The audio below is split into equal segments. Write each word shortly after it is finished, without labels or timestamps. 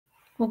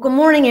Well, good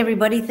morning,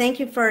 everybody. Thank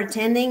you for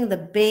attending the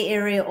Bay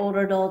Area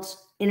Older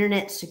Adults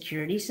Internet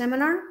Security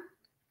Seminar.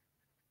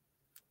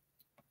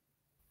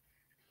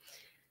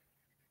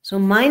 So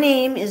my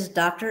name is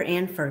Dr.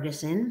 Ann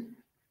Ferguson,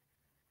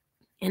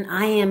 and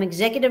I am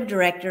Executive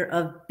Director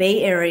of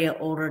Bay Area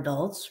Older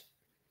Adults,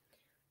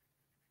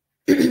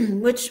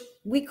 which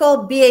we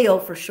call BAO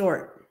for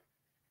short.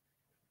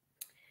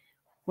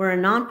 We're a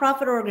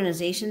nonprofit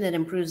organization that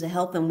improves the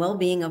health and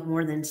well-being of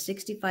more than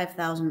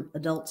 65,000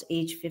 adults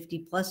age 50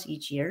 plus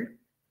each year.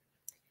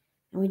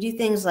 And we do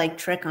things like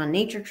trek on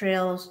nature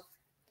trails,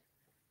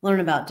 learn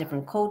about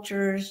different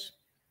cultures,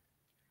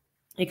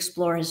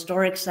 explore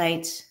historic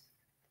sites,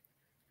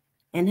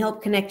 and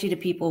help connect you to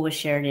people with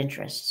shared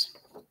interests.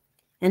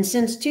 And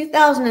since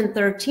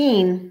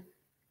 2013,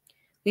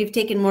 we've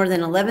taken more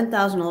than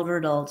 11,000 older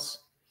adults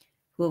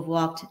who have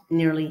walked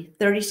nearly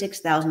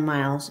 36,000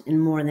 miles in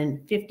more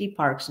than 50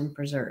 parks and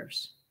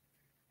preserves.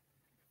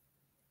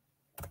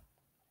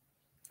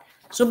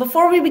 So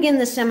before we begin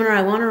this seminar,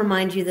 I want to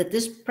remind you that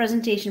this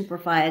presentation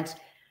provides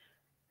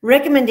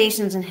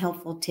recommendations and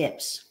helpful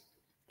tips.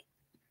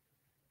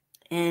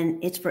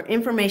 And it's for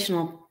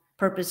informational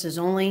purposes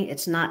only.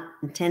 It's not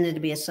intended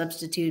to be a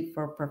substitute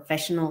for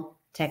professional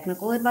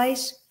technical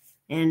advice.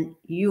 And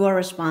you are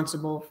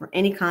responsible for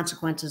any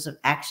consequences of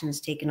actions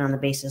taken on the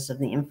basis of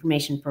the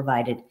information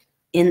provided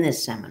in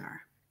this seminar.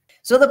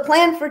 So the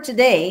plan for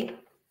today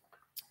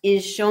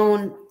is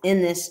shown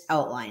in this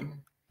outline.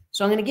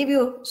 So I'm going to give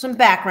you some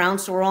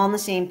background so we're all on the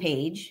same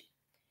page.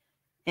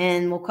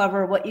 And we'll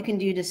cover what you can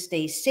do to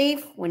stay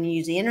safe when you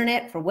use the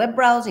internet for web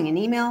browsing and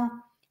email.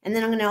 And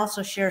then I'm going to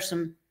also share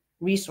some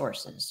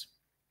resources.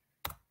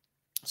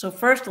 So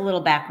first, a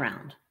little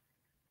background.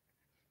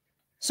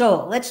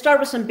 So let's start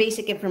with some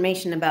basic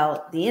information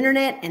about the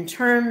internet and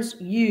terms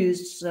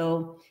used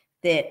so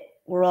that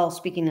we're all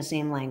speaking the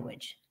same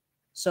language.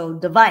 So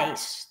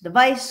device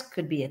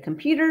could be a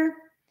computer,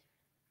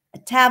 a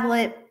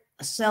tablet,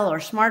 a cell or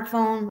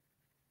smartphone.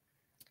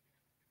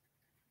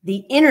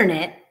 The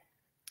internet,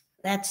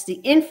 that's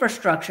the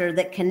infrastructure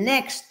that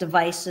connects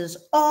devices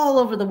all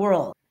over the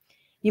world.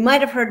 You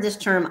might have heard this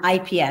term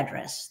IP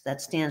address.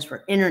 That stands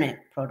for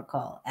Internet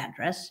Protocol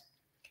Address.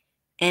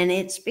 And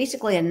it's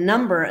basically a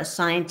number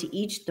assigned to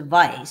each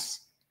device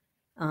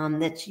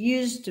that's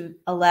used to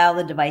allow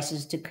the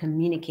devices to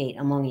communicate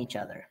among each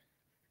other.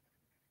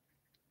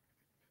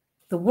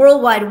 The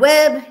World Wide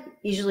Web,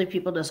 usually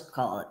people just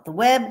call it the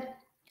web.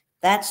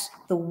 That's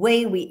the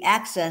way we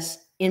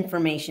access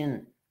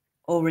information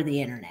over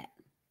the internet.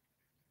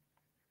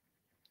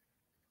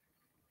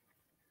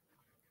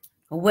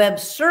 A web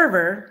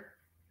server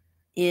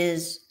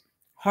is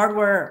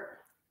hardware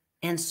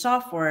and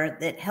software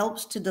that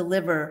helps to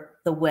deliver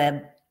the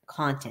web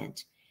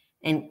content.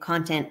 And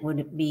content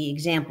would be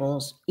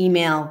examples,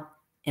 email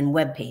and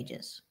web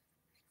pages.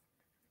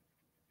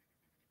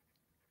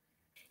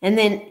 And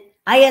then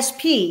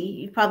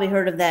ISP, you've probably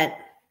heard of that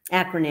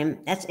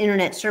acronym, that's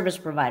Internet Service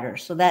Provider.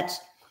 So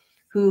that's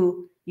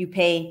who you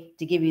pay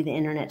to give you the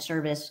internet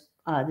service.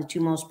 The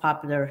two most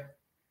popular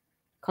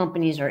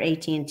companies are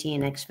AT&T and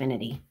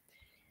Xfinity.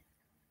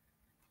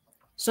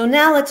 So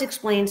now let's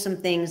explain some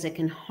things that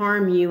can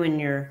harm you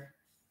and your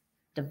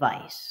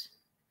device.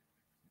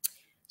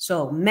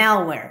 So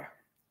malware.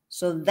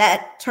 So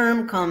that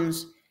term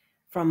comes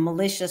from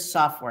malicious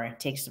software. It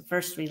takes the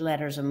first three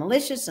letters of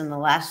malicious and the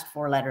last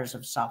four letters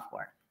of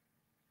software.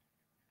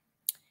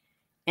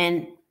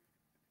 And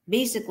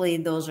basically,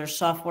 those are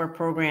software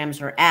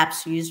programs or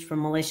apps used for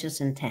malicious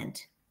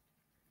intent.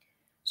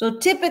 So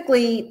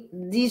typically,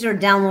 these are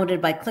downloaded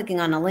by clicking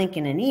on a link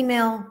in an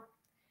email,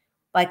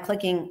 by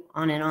clicking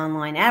on an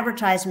online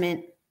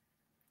advertisement,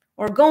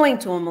 or going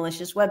to a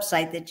malicious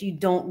website that you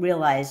don't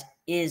realize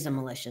is a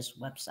malicious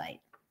website.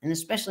 And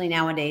especially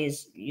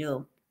nowadays,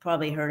 you'll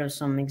probably heard of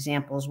some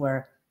examples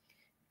where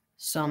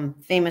some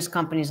famous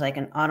companies like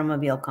an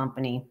automobile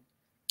company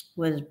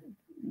was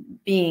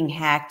being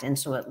hacked, and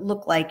so it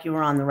looked like you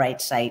were on the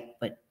right site,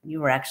 but you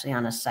were actually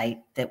on a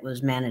site that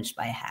was managed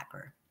by a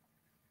hacker.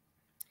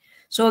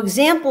 So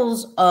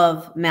examples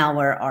of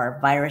malware are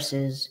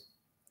viruses,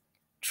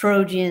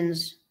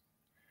 Trojans,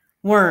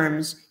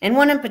 worms, and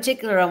one in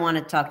particular I want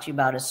to talk to you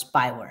about is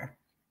spyware.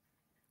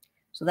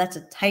 So that's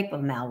a type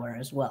of malware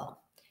as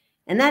well.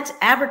 And that's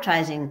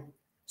advertising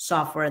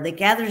software that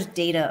gathers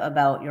data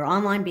about your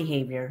online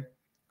behavior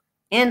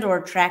and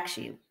or tracks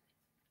you.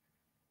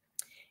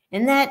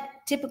 And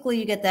that typically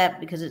you get that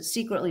because it's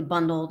secretly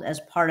bundled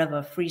as part of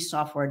a free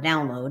software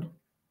download,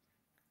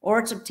 or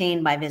it's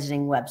obtained by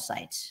visiting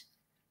websites.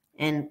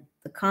 And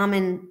the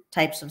common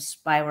types of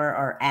spyware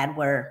are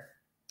adware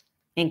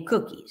and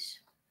cookies.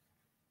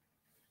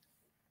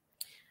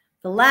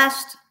 The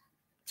last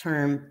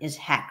term is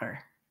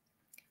hacker.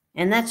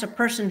 And that's a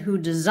person who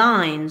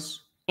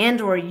designs and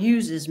or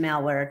uses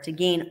malware to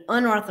gain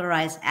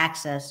unauthorized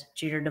access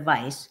to your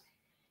device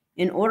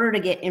in order to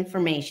get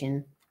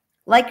information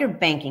like your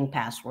banking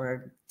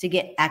password to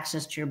get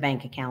access to your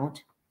bank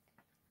account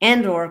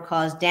and or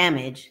cause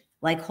damage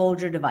like hold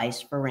your device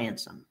for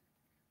ransom.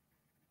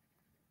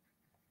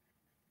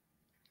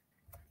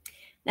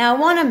 Now, I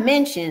want to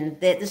mention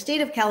that the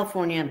state of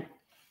California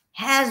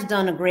has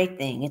done a great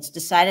thing. It's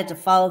decided to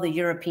follow the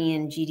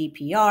European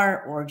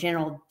GDPR, or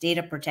General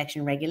Data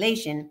Protection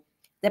Regulation,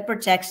 that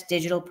protects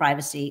digital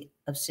privacy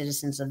of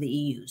citizens of the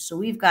EU. So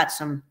we've got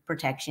some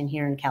protection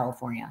here in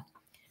California.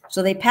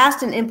 So they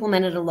passed and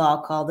implemented a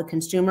law called the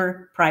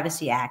Consumer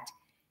Privacy Act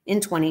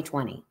in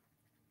 2020.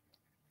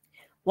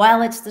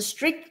 While it's the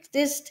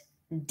strictest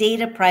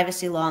data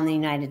privacy law in the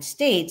United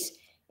States,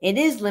 it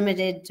is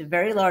limited to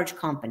very large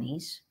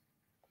companies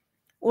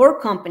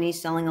or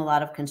companies selling a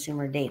lot of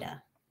consumer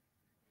data.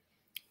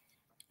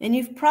 And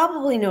you've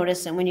probably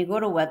noticed that when you go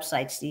to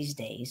websites these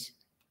days,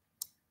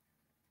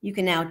 you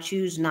can now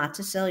choose not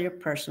to sell your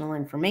personal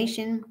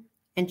information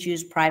and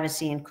choose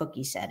privacy and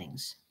cookie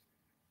settings.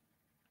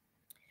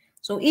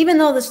 So even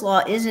though this law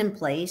is in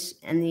place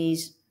and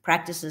these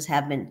practices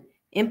have been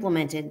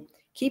implemented,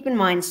 keep in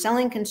mind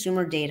selling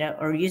consumer data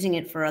or using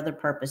it for other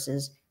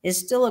purposes is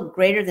still a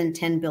greater than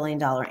 $10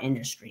 billion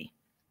industry.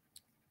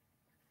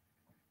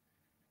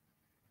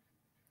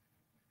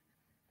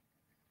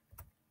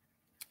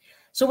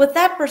 So with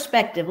that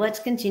perspective, let's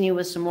continue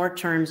with some more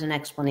terms and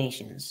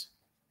explanations.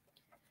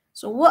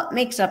 So what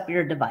makes up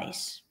your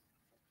device?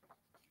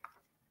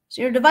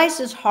 So your device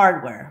is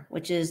hardware,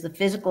 which is the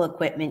physical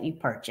equipment you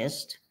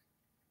purchased.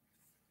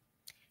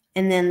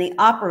 And then the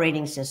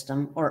operating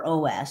system, or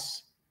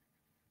OS,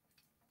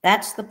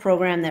 that's the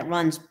program that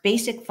runs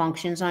basic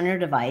functions on your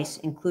device,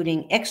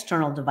 including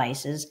external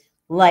devices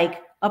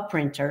like a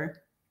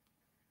printer,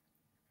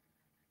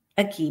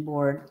 a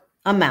keyboard,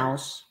 a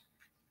mouse,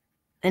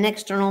 an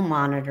external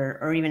monitor,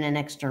 or even an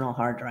external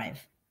hard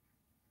drive.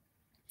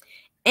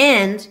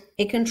 And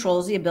it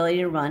controls the ability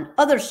to run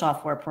other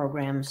software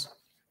programs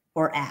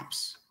or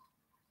apps.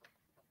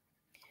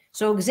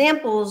 So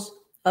examples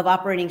of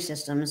operating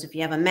systems, if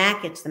you have a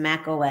Mac, it's the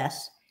Mac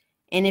OS.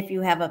 And if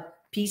you have a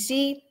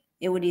PC,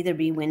 it would either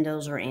be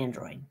Windows or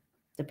Android,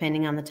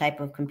 depending on the type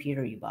of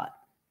computer you bought,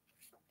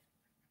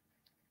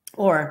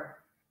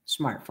 or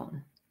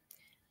smartphone.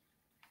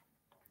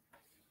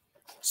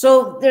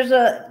 So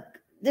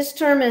this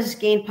term has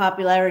gained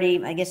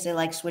popularity. I guess they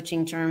like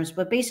switching terms,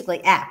 but basically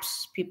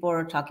apps. People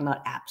are talking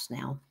about apps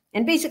now.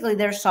 And basically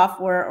they're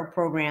software or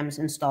programs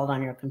installed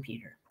on your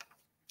computer.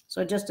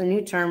 So just a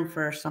new term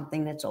for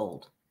something that's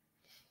old.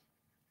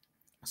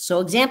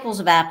 So examples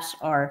of apps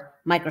are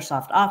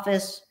Microsoft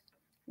Office,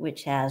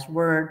 which has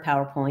Word,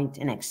 PowerPoint,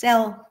 and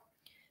Excel.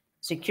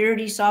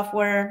 Security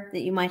software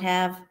that you might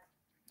have.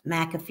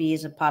 McAfee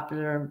is a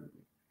popular,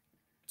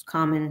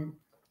 common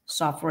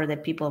software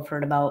that people have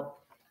heard about.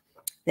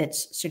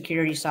 That's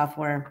security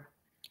software.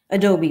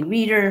 Adobe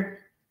Reader,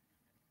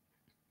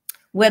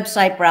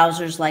 website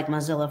browsers like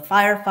Mozilla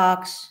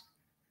Firefox,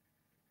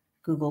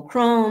 Google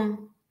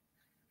Chrome,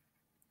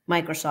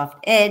 Microsoft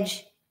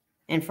Edge,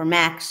 and for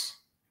Macs,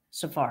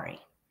 Safari.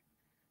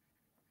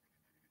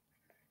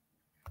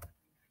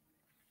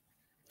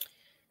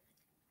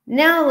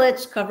 Now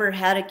let's cover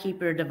how to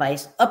keep your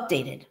device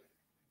updated.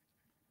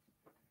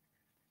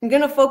 I'm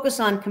going to focus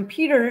on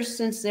computers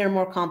since they're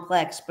more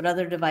complex, but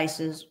other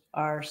devices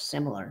are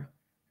similar.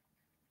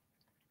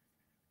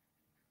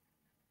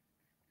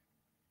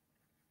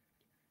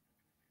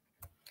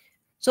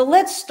 So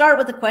let's start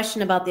with a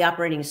question about the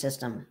operating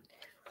system.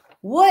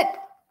 What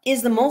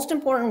is the most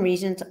important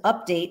reason to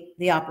update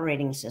the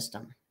operating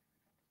system?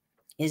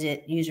 Is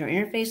it user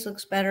interface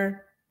looks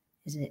better?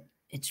 Is it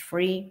it's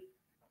free?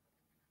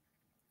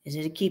 Is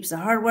it keeps the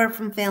hardware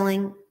from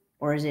failing?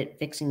 Or is it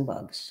fixing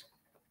bugs?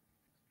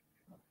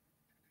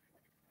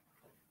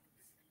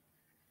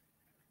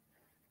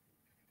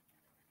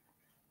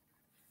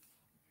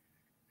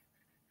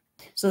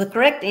 So the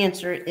correct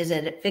answer is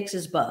that it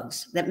fixes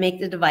bugs that make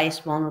the device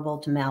vulnerable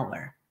to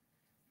malware.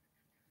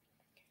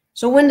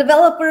 So when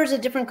developers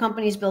at different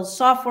companies build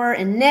software,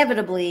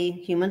 inevitably,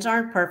 humans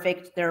aren't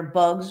perfect. There are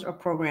bugs or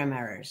program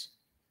errors.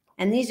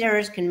 And these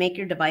errors can make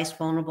your device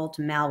vulnerable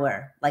to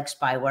malware, like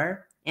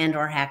spyware and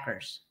or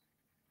hackers.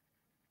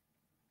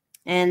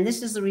 And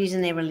this is the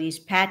reason they release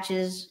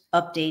patches,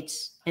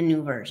 updates, and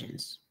new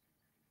versions.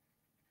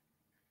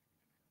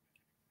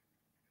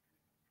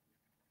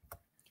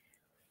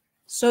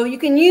 So you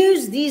can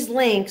use these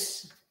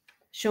links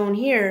shown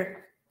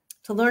here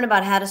to learn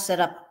about how to set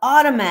up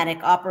automatic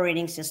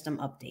operating system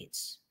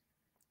updates.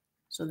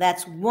 So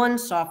that's one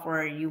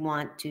software you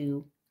want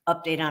to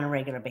update on a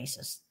regular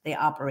basis, the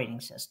operating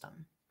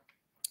system.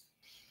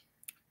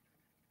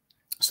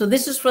 So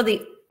this is for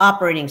the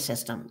operating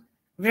system.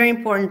 Very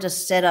important to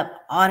set up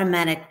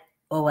automatic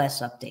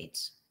OS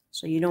updates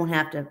so you don't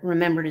have to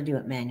remember to do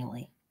it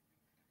manually.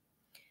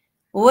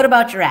 Well, what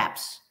about your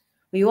apps?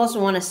 Well, you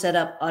also want to set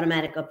up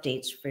automatic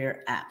updates for your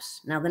apps.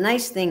 Now, the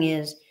nice thing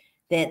is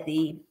that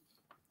the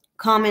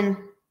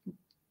common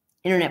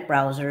internet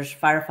browsers,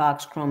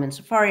 Firefox, Chrome, and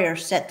Safari, are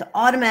set to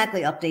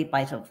automatically update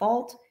by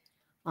default.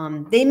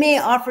 They may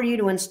offer you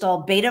to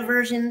install beta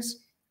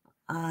versions,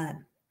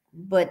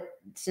 but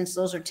since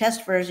those are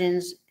test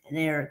versions,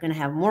 they're going to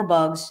have more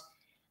bugs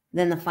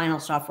than the final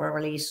software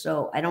release.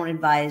 So I don't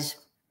advise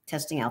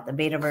testing out the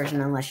beta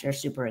version unless you're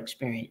super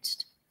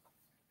experienced.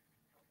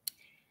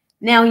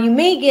 Now, you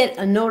may get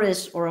a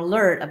notice or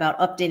alert about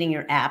updating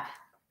your app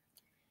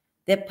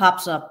that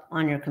pops up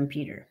on your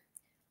computer.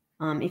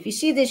 If you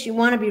see this, you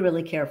want to be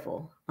really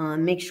careful.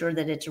 Make sure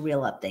that it's a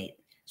real update.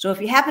 So if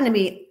you happen to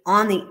be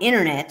on the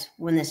internet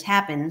when this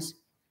happens,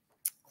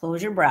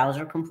 close your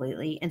browser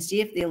completely and see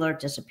if the alert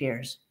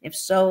disappears. If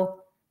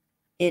so,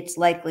 it's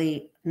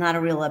likely not a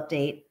real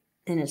update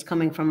and it's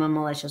coming from a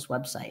malicious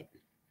website.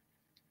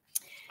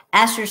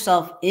 Ask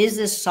yourself, is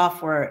this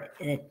software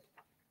that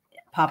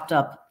popped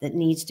up that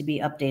needs to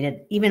be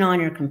updated even on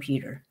your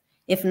computer?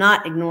 If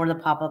not, ignore the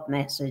pop-up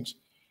message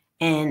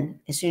and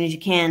as soon as you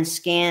can,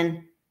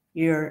 scan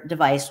your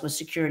device with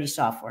security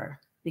software,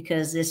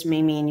 because this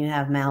may mean you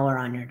have malware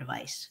on your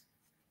device.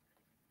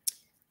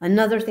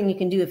 Another thing you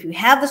can do if you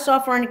have the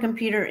software on your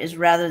computer is,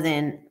 rather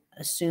than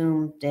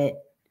assume that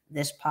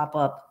this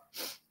pop-up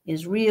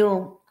is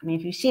real, I mean,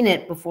 if you've seen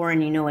it before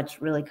and you know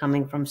it's really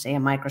coming from, say, a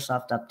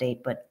Microsoft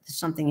update, but it's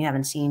something you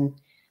haven't seen,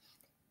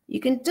 you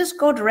can just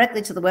go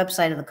directly to the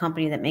website of the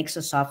company that makes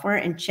the software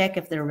and check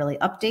if there are really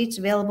updates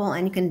available,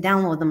 and you can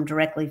download them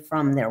directly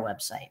from their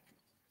website.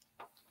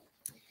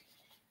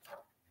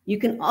 You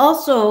can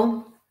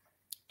also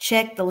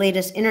check the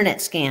latest internet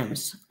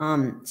scams.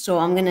 So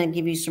I'm going to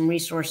give you some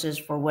resources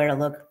for where to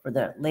look for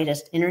the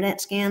latest internet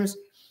scams.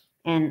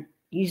 And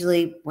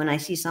usually when I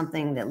see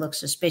something that looks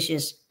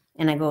suspicious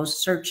and I go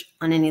search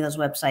on any of those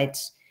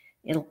websites,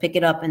 it'll pick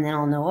it up and then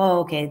I'll know, oh,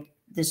 okay,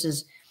 this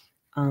is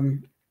a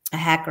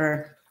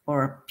hacker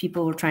or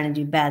people who are trying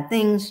to do bad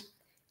things.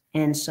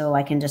 And so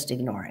I can just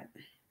ignore it.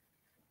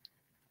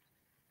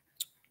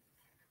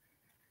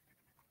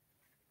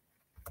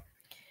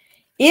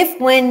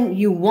 If when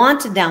you want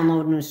to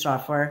download new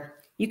software,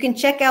 you can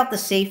check out the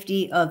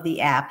safety of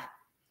the app.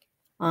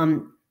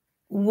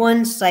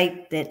 One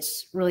site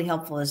that's really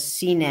helpful is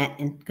CNET,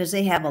 and because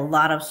they have a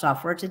lot of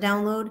software to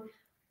download,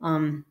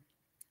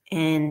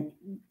 and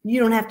you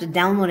don't have to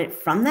download it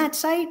from that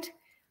site.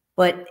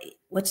 But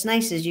what's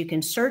nice is you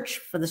can search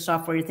for the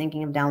software you're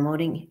thinking of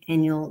downloading,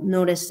 and you'll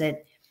notice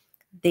that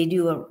they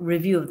do a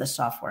review of the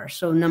software.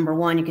 So number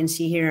one, you can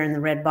see here in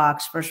the red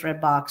box, first red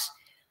box,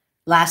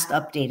 last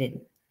updated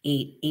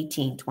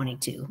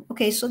 8/18/22.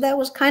 Okay, so that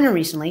was kind of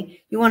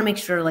recently. You want to make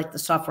sure like the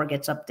software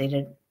gets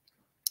updated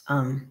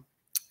on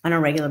a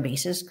regular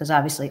basis, because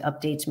obviously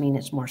updates mean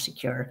it's more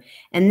secure.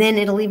 And then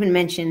it'll even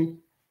mention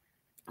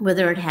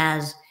whether it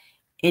has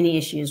any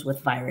issues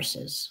with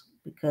viruses,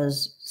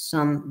 because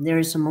there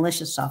is some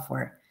malicious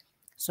software.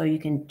 So you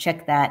can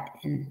check that,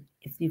 and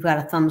if you've got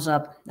a thumbs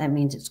up, that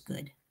means it's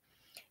good.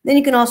 Then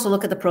you can also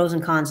look at the pros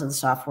and cons of the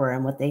software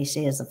and what they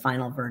say is the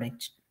final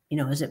verdict. You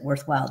know, is it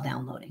worthwhile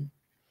downloading?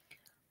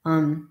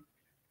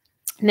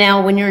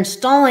 Now, when you're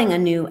installing a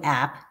new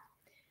app,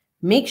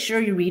 make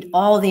sure you read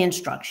all the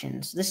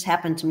instructions. This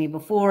happened to me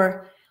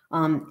before.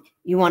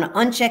 You want to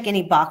uncheck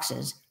any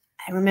boxes.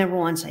 I remember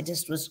once I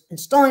just was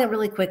installing it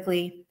really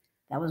quickly.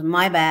 That was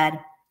my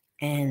bad.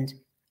 And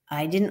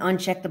I didn't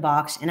uncheck the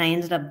box, and I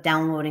ended up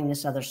downloading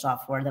this other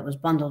software that was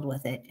bundled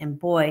with it. And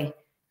boy,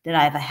 did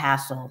I have a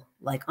hassle,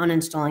 like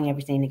uninstalling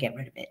everything to get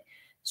rid of it.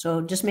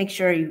 So just make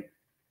sure you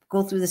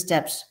go through the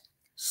steps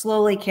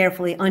slowly,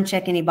 carefully,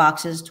 uncheck any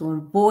boxes to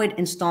avoid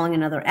installing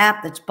another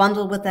app that's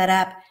bundled with that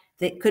app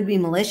that could be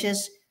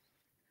malicious,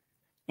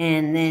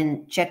 and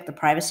then check the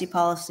privacy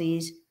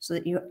policies so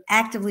that you're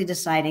actively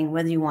deciding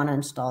whether you want to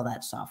install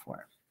that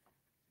software.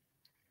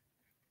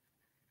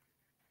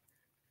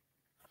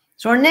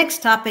 So our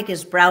next topic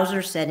is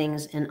browser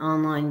settings and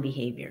online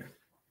behavior.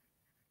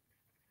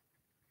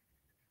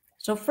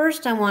 So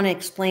first I want to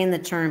explain the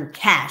term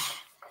cache.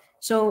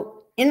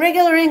 So in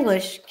regular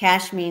English,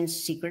 cache means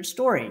secret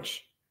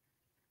storage.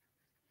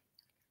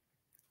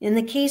 In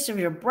the case of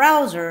your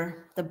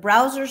browser, the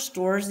browser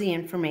stores the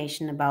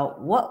information about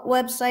what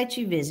websites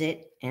you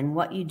visit and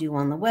what you do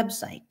on the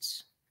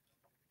websites.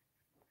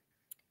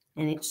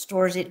 And it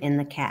stores it in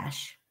the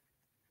cache.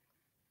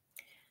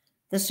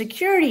 The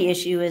security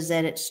issue is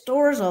that it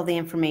stores all the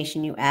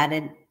information you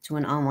added to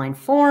an online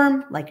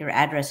form, like your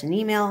address and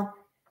email,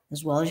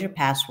 as well as your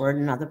password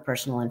and other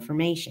personal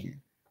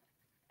information.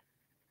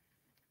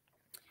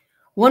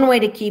 One way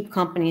to keep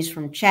companies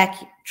from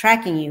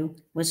tracking you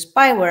with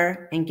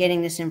spyware and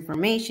getting this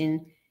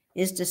information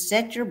is to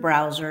set your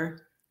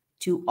browser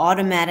to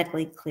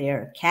automatically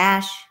clear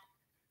cache,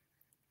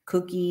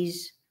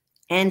 cookies,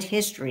 and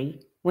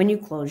history when you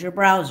close your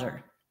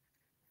browser.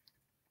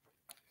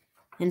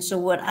 And so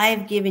what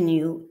I've given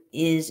you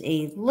is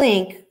a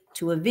link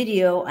to a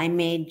video I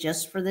made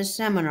just for this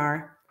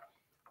seminar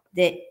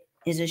that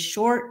is a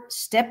short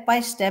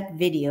step-by-step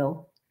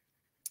video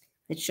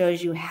that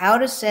shows you how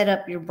to set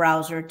up your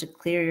browser to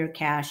clear your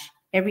cache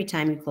every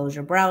time you close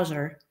your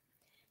browser,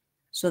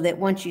 so that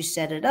once you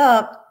set it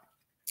up,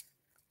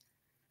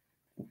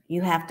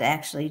 you have to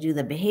actually do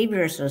the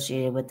behavior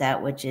associated with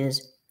that, which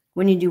is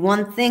when you do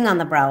one thing on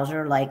the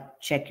browser, like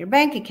check your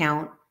bank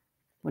account,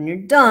 when you're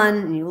done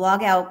and you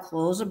log out,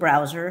 close the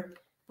browser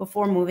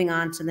before moving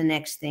on to the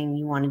next thing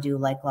you want to do,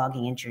 like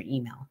logging into your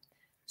email.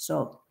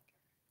 So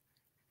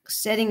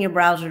setting your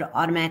browser to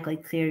automatically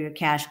clear your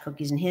cache,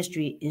 cookies, and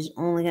history is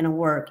only going to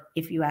work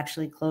if you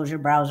actually close your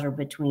browser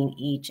between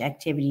each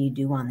activity you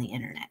do on the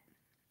internet.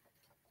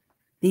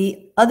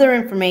 The other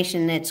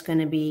information that's going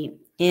to be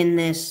in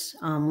this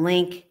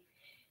link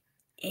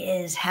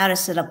is how to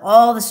set up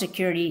all the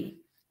security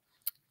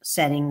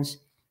settings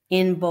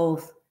in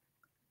both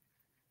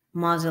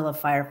Mozilla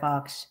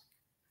Firefox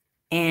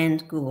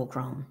and Google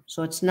Chrome.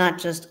 So it's not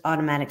just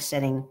automatic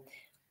setting,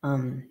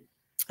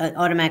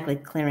 automatically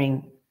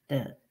clearing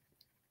the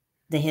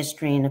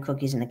history and the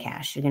cookies and the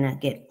cache. You're going to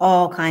get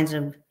all kinds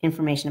of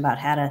information about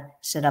how to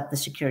set up the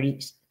security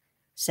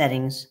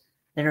settings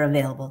that are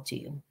available to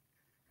you.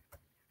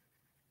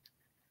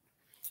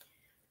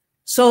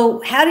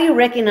 So how do you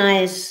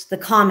recognize the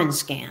common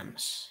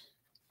scams?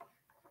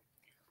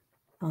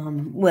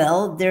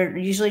 Well, they're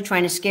usually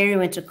trying to scare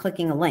you into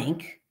clicking a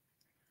link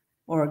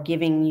or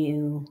giving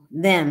you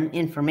them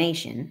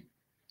information.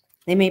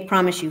 They may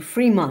promise you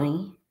free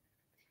money.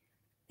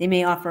 They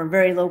may offer a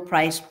very low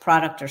price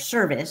product or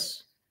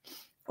service,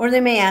 or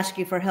they may ask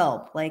you for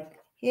help, like,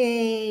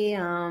 hey,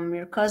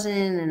 your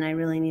cousin and I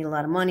really need a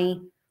lot of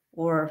money,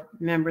 or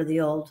remember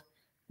the old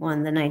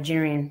one, the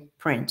Nigerian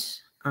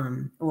prince,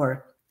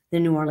 or the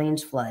New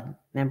Orleans flood.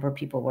 Remember,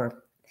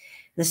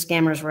 the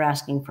scammers were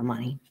asking for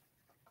money.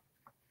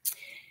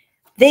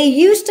 They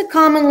used to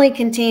commonly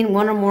contain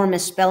one or more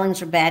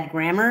misspellings or bad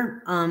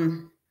grammar.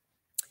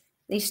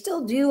 They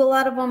still do a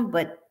lot of them,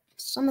 but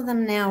some of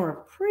them now are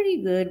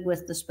pretty good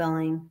with the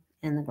spelling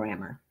and the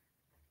grammar.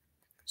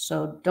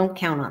 So don't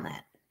count on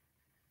that.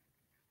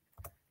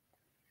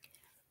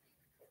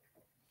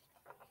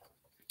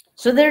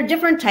 So there are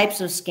different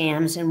types of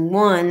scams, and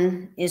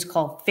one is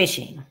called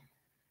phishing.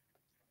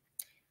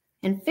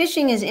 And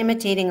phishing is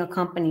imitating a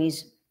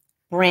company's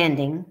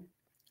branding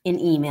in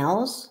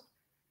emails,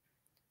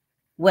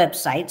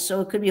 websites.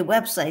 So it could be a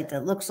website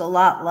that looks a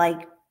lot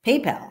like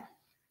PayPal,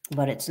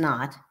 but it's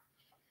not,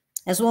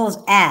 as well as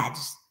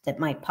ads that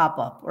might pop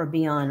up or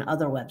be on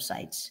other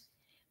websites.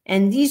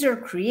 And these are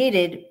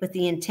created with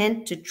the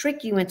intent to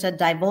trick you into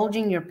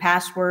divulging your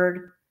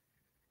password,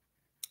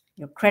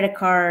 your credit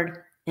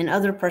card, and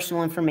other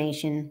personal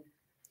information,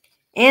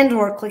 and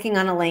or clicking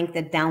on a link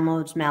that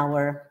downloads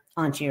malware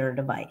onto your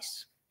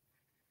device.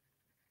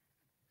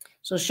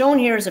 So shown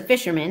here is a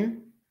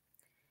fisherman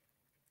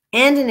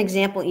and an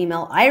example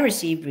email I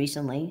received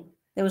recently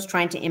that was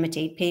trying to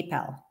imitate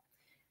PayPal.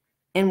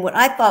 And what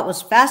I thought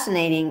was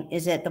fascinating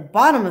is at the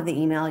bottom of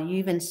the email, it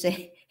even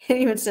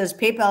says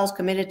PayPal is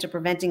committed to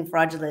preventing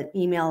fraudulent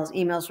emails.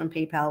 Emails from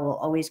PayPal will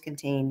always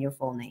contain your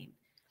full name.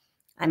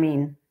 I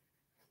mean,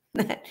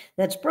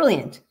 that's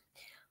brilliant.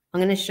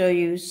 I'm going to show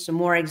you some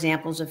more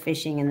examples of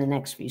phishing in the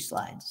next few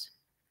slides.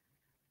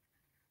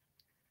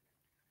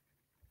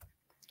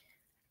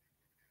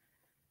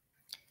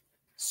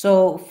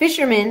 So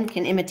fishermen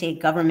can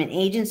imitate government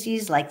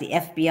agencies like the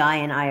FBI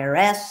and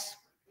IRS,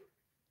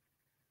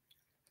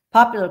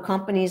 popular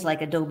companies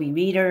like Adobe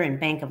Reader and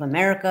Bank of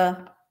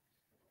America,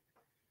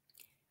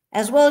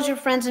 as well as your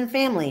friends and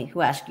family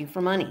who ask you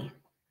for money.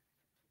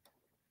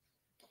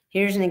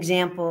 Here's an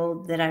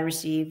example that I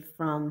received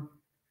from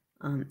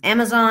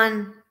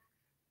Amazon.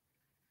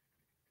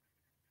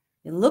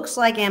 It looks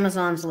like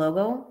Amazon's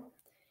logo,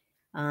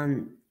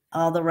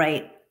 all the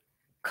right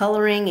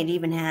coloring. It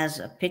even has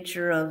a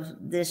picture of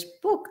this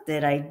book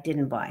that I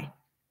didn't buy.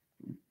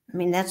 I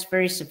mean, that's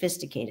very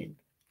sophisticated.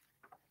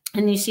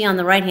 And you see on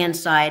the right-hand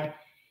side,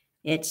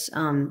 it's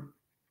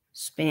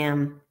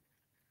spam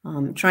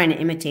trying to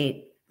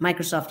imitate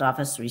Microsoft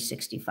Office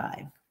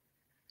 365,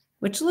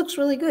 which looks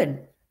really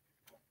good.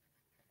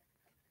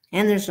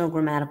 And there's no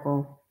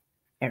grammatical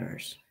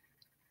errors.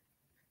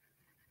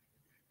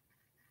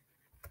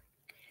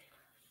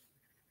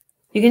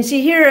 You can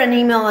see here an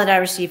email that I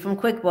received from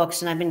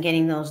QuickBooks, and I've been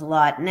getting those a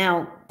lot.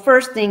 Now,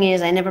 first thing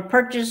is I never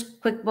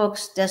purchased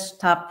QuickBooks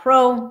Desktop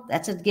Pro.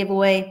 That's a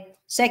giveaway.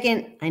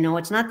 Second, I know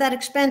it's not that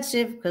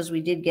expensive because we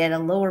did get a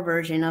lower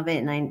version of it,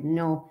 and I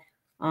know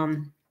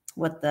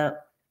what the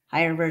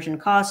higher version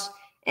costs.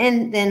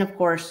 And then, of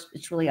course,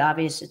 it's really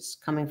obvious it's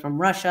coming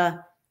from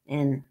Russia,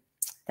 and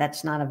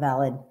that's not a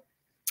valid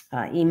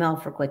email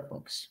for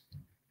QuickBooks.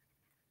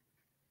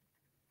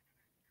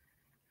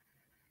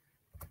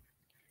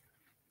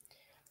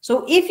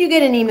 So if you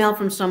get an email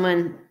from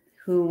someone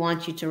who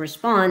wants you to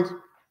respond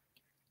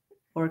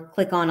or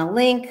click on a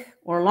link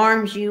or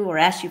alarms you or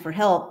asks you for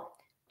help,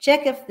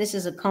 check if this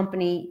is a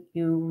company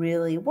you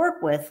really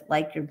work with,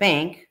 like your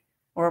bank,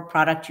 or a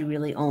product you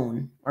really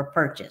own or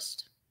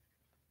purchased.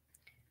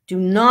 Do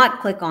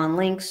not click on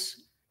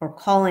links or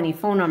call any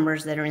phone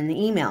numbers that are in the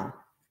email.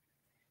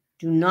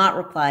 Do not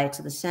reply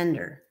to the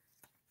sender.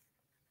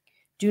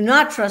 Do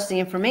not trust the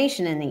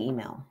information in the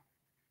email.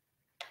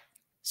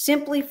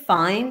 Simply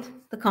find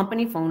the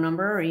company phone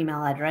number or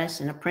email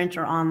address in a print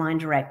or online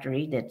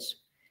directory that's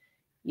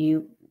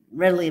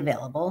readily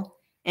available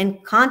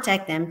and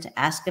contact them to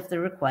ask if the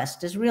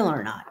request is real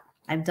or not.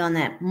 I've done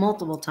that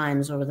multiple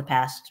times over the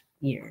past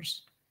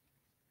years.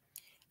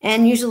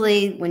 And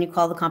usually when you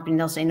call the company,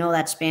 they'll say, no,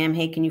 that's spam.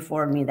 Hey, can you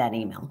forward me that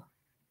email?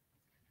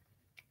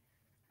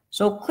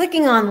 So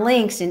clicking on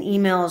links in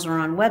emails or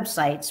on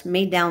websites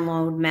may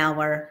download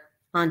malware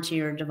onto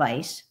your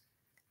device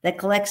that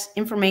collects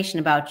information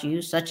about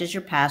you, such as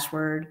your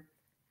password,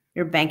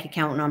 your bank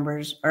account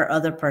numbers, or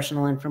other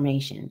personal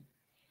information.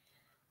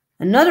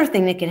 Another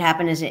thing that could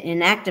happen is it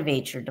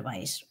inactivates your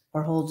device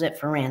or holds it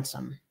for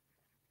ransom.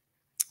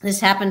 This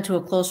happened to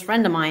a close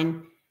friend of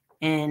mine,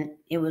 and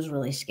it was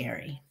really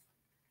scary.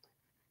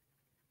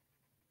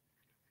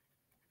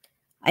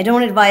 I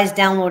don't advise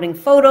downloading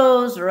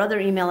photos or other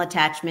email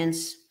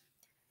attachments.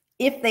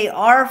 If they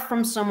are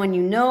from someone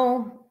you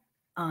know,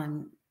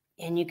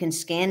 and you can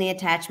scan the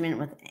attachment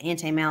with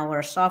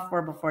anti-malware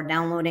software before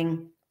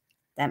downloading,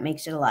 that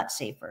makes it a lot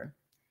safer.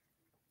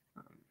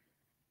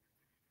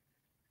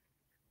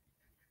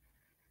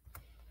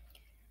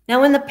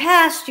 Now, in the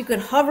past, you could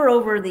hover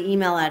over the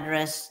email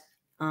address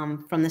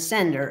from the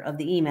sender of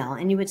the email,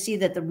 and you would see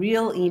that the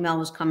real email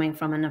was coming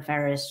from a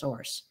nefarious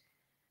source.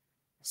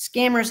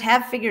 Scammers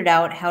have figured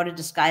out how to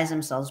disguise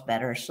themselves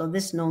better, so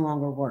this no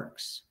longer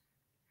works.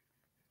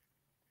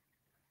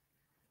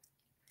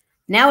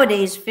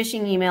 Nowadays,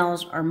 phishing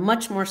emails are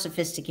much more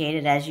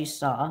sophisticated, as you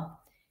saw,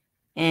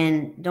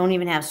 and don't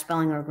even have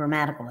spelling or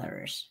grammatical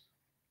errors.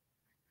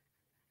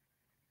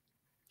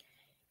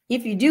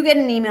 If you do get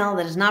an email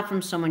that is not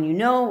from someone you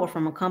know or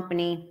from a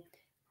company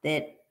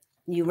that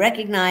you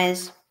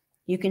recognize,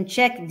 you can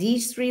check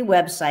these 3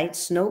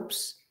 websites,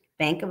 Snopes,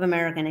 Bank of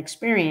America, and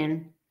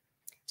Experian,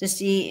 to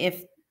see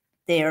if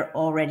they are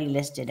already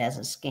listed as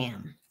a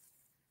scam.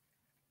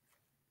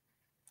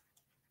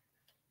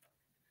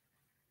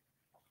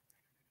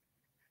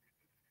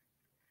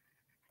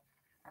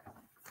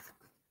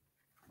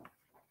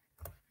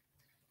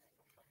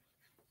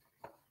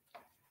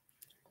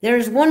 There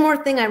is one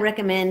more thing I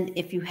recommend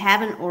if you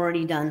haven't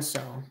already done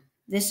so.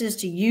 This is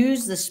to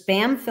use the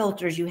spam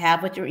filters you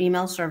have with your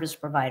email service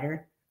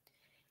provider.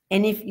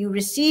 And if you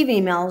receive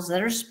emails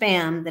that are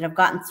spam that have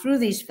gotten through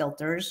these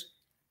filters,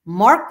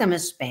 mark them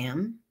as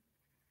spam.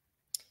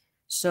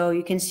 So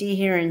you can see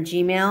here in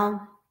Gmail,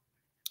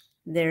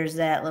 there's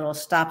that little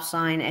stop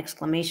sign,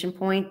 exclamation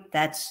point.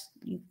 That's,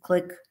 you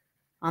click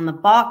on the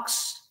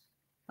box,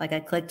 like I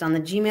clicked on the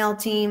Gmail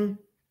team,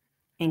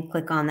 and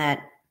click on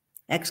that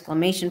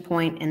exclamation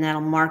point, and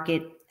that'll mark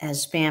it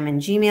as spam in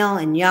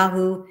Gmail. And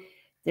Yahoo,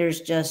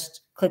 there's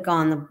just click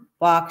on the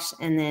box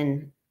and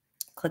then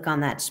click on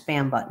that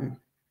spam button.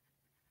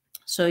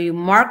 So you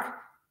mark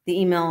the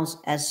emails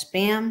as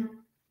spam,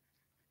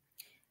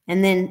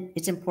 and then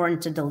it's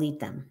important to delete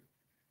them.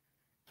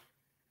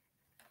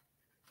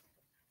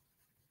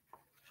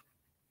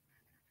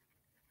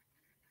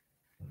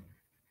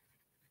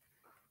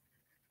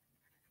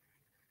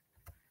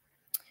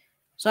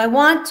 So I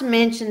want to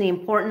mention the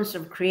importance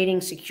of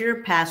creating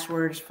secure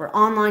passwords for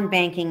online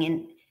banking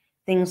and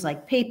things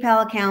like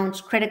PayPal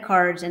accounts, credit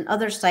cards, and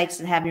other sites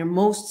that have your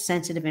most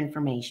sensitive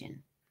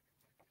information.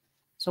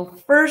 So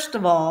first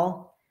of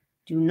all,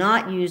 do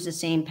not use the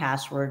same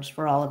passwords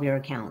for all of your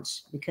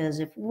accounts, because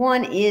if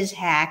one is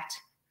hacked,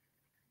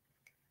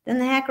 then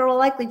the hacker will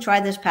likely try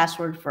this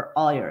password for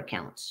all your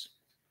accounts.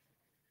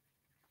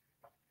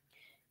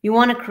 You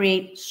want to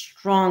create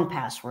strong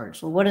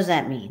passwords. Well, what does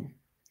that mean?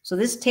 So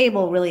this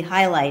table really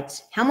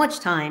highlights how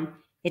much time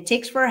it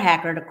takes for a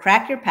hacker to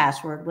crack your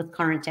password with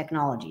current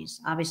technologies.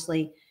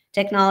 Obviously,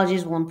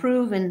 technologies will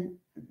improve and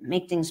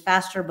make things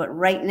faster, but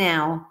right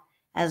now,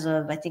 as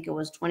of, I think it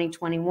was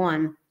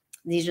 2021,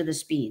 these are the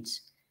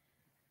speeds.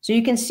 So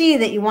you can see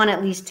that you want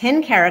at least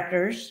 10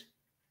 characters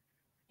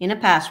in a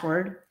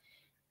password.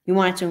 You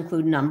want it to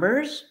include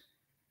numbers,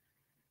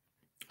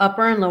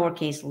 upper and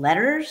lowercase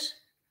letters,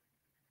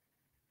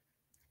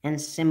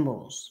 and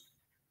symbols.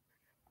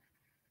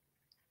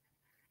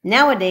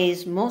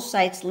 Nowadays, most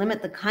sites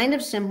limit the kind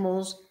of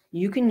symbols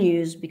you can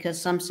use because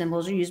some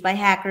symbols are used by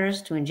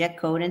hackers to inject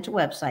code into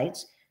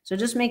websites. So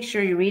just make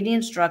sure you read the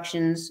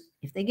instructions,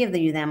 if they give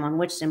you them, on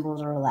which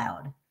symbols are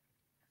allowed.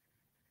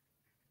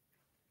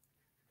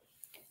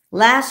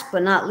 Last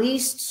but not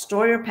least,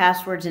 store your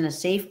passwords in a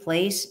safe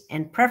place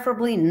and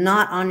preferably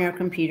not on your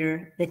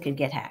computer that could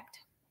get hacked.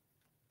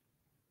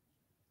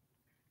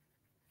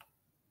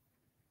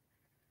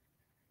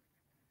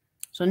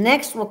 So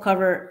next, we'll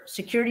cover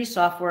security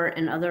software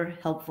and other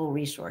helpful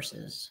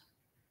resources.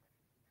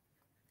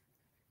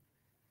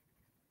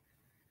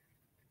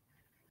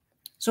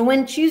 So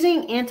when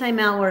choosing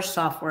anti-malware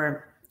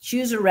software,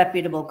 choose a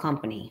reputable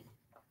company.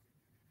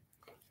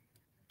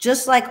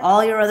 Just like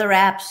all your other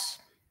apps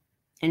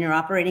and your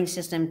operating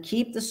system,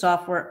 keep the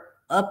software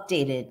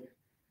updated.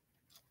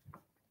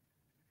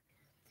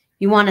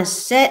 You want to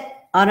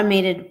set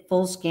automated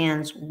full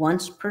scans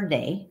once per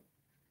day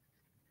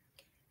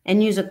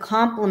and use a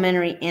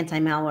complementary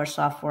anti-malware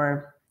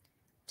software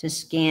to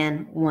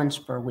scan once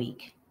per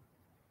week.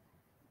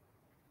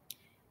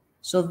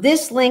 So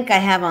this link I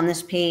have on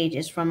this page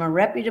is from a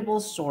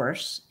reputable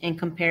source and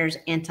compares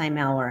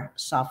anti-malware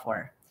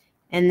software.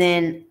 And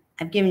then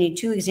I've given you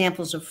 2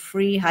 examples of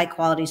free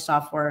high-quality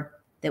software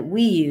that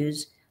we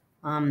use.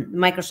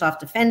 Microsoft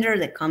Defender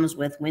that comes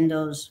with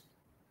Windows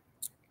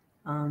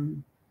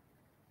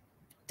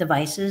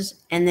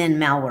devices, and then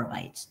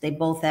Malwarebytes. They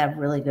both have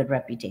really good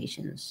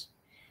reputations.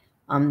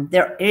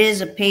 There is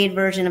a paid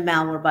version of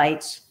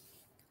Malwarebytes.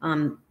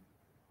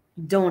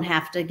 Don't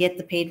have to get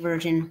the paid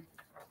version.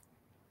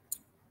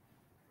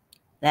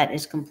 That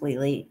is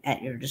completely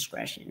at your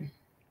discretion.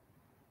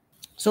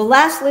 So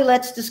lastly,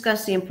 let's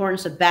discuss the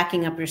importance of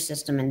backing up your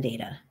system and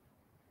data.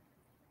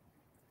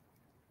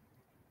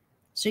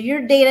 So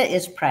your data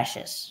is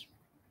precious.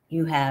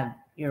 You have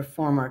your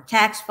former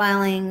tax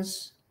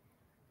filings,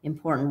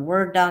 important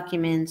Word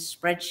documents,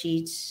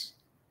 spreadsheets,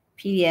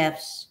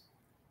 PDFs,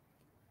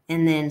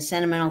 and then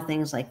sentimental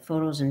things like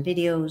photos and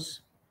videos.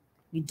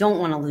 You don't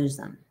want to lose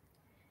them.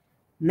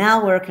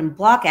 Malware can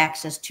block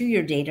access to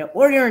your data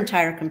or your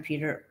entire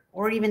computer,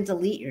 or even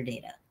delete your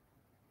data.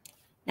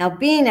 Now,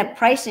 being that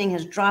pricing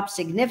has dropped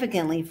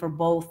significantly for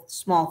both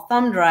small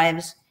thumb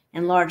drives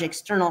and large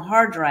external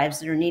hard drives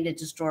that are needed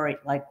to store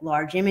like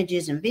large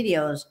images and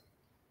videos,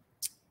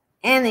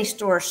 and they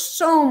store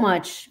so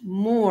much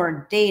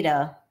more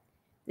data,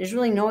 there's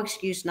really no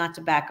excuse not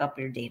to back up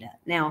your data.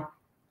 Now,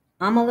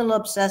 I'm a little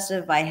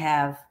obsessive. I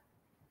have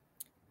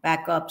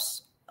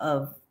backups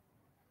of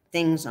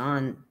things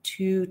on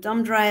 2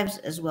 thumb drives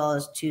as well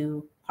as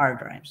 2 hard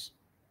drives.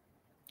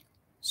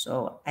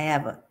 So I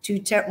have 1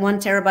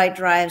 terabyte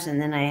drives,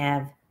 and then I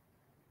have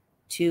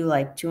 2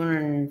 like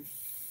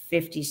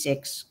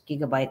 256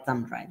 gigabyte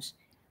thumb drives.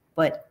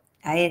 But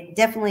I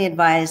definitely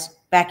advise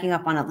backing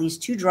up on at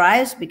least 2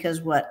 drives,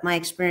 because what my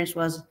experience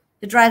was,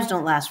 the drives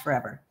don't last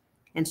forever.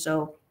 And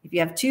so if you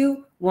have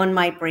 2, one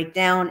might break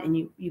down, and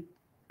you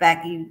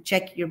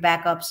check your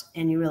backups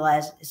and you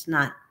realize it's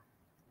not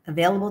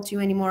available to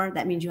you anymore.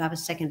 That means you have a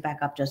second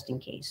backup just in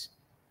case.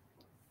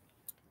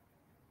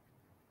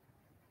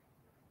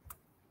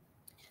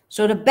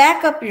 So to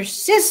back up your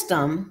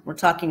system, we're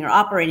talking your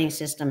operating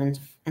system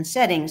and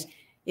settings.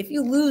 If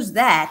you lose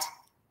that,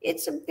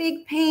 it's a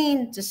big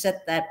pain to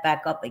set that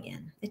back up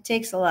again. It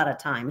takes a lot of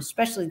time,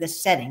 especially the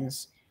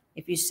settings.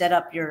 If you set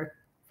up your,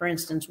 for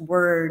instance,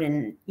 Word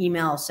and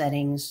email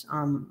settings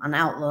on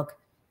Outlook,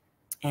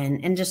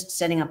 and just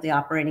setting up the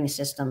operating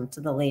system to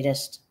the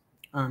latest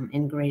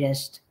and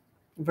greatest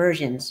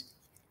versions,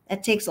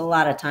 that takes a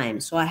lot of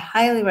time. So I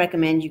highly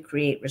recommend you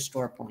create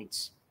restore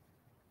points.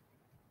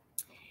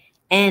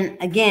 And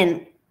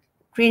again,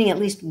 creating at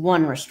least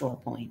 1 restore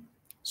point.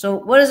 So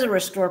what is a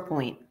restore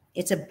point?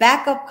 It's a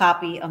backup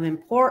copy of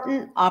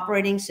important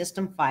operating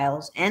system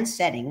files and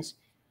settings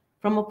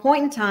from a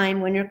point in time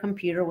when your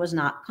computer was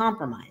not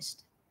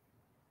compromised.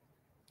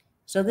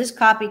 So this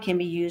copy can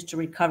be used to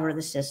recover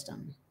the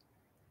system.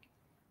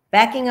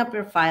 Backing up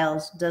your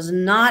files does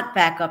not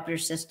back up your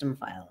system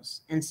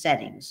files and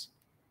settings.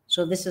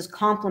 So this is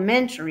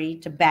complementary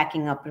to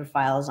backing up your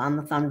files on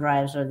the thumb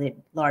drives or the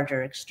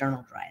larger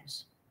external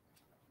drives.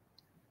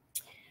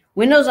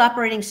 Windows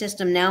operating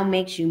system now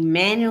makes you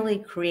manually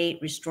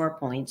create restore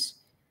points.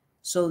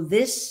 So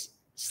this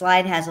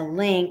slide has a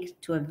link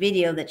to a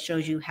video that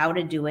shows you how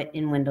to do it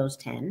in Windows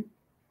 10.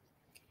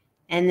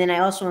 And then I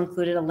also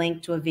included a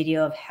link to a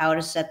video of how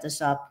to set this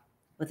up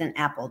with an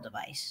Apple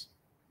device.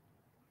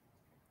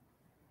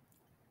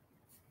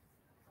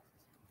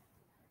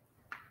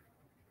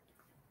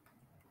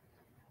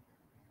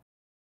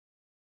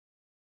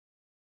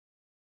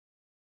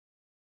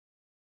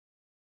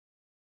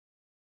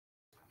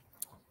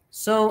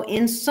 So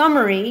in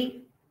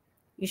summary,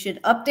 you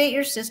should update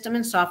your system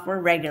and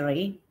software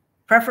regularly,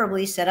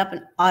 preferably set up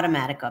an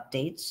automatic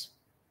updates.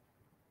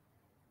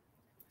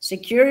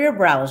 Secure your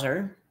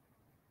browser.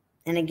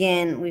 And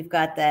again, we've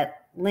got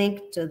that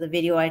link to the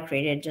video I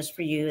created just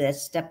for you.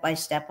 That's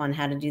step-by-step on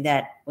how to do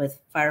that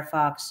with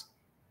Firefox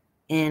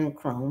and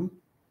Chrome.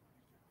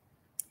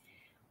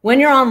 When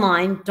you're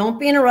online, don't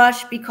be in a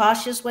rush. Be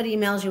cautious what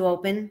emails you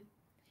open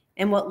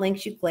and what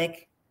links you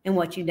click and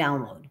what you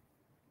download.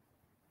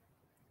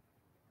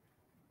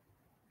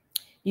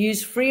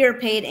 Use free or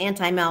paid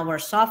anti-malware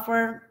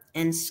software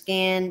and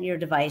scan your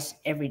device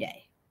every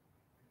day.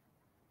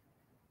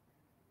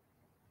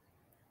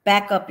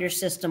 Back up your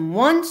system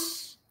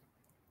once,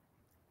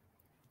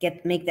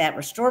 make that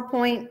restore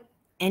point,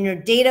 and your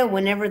data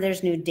whenever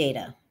there's new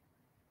data.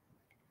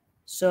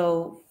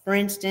 So for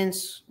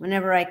instance,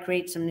 whenever I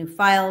create some new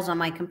files on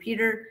my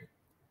computer,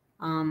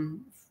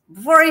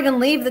 before I even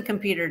leave the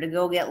computer to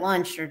go get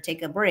lunch or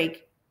take a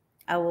break,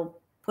 I will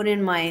put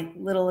in my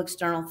little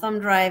external thumb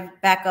drive,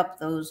 back up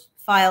those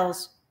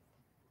files,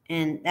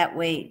 and that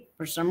way,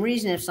 for some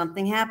reason, if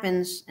something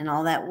happens and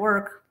all that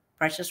work,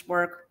 precious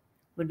work,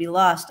 would be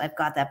lost, I've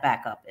got that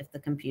backup if the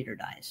computer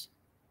dies.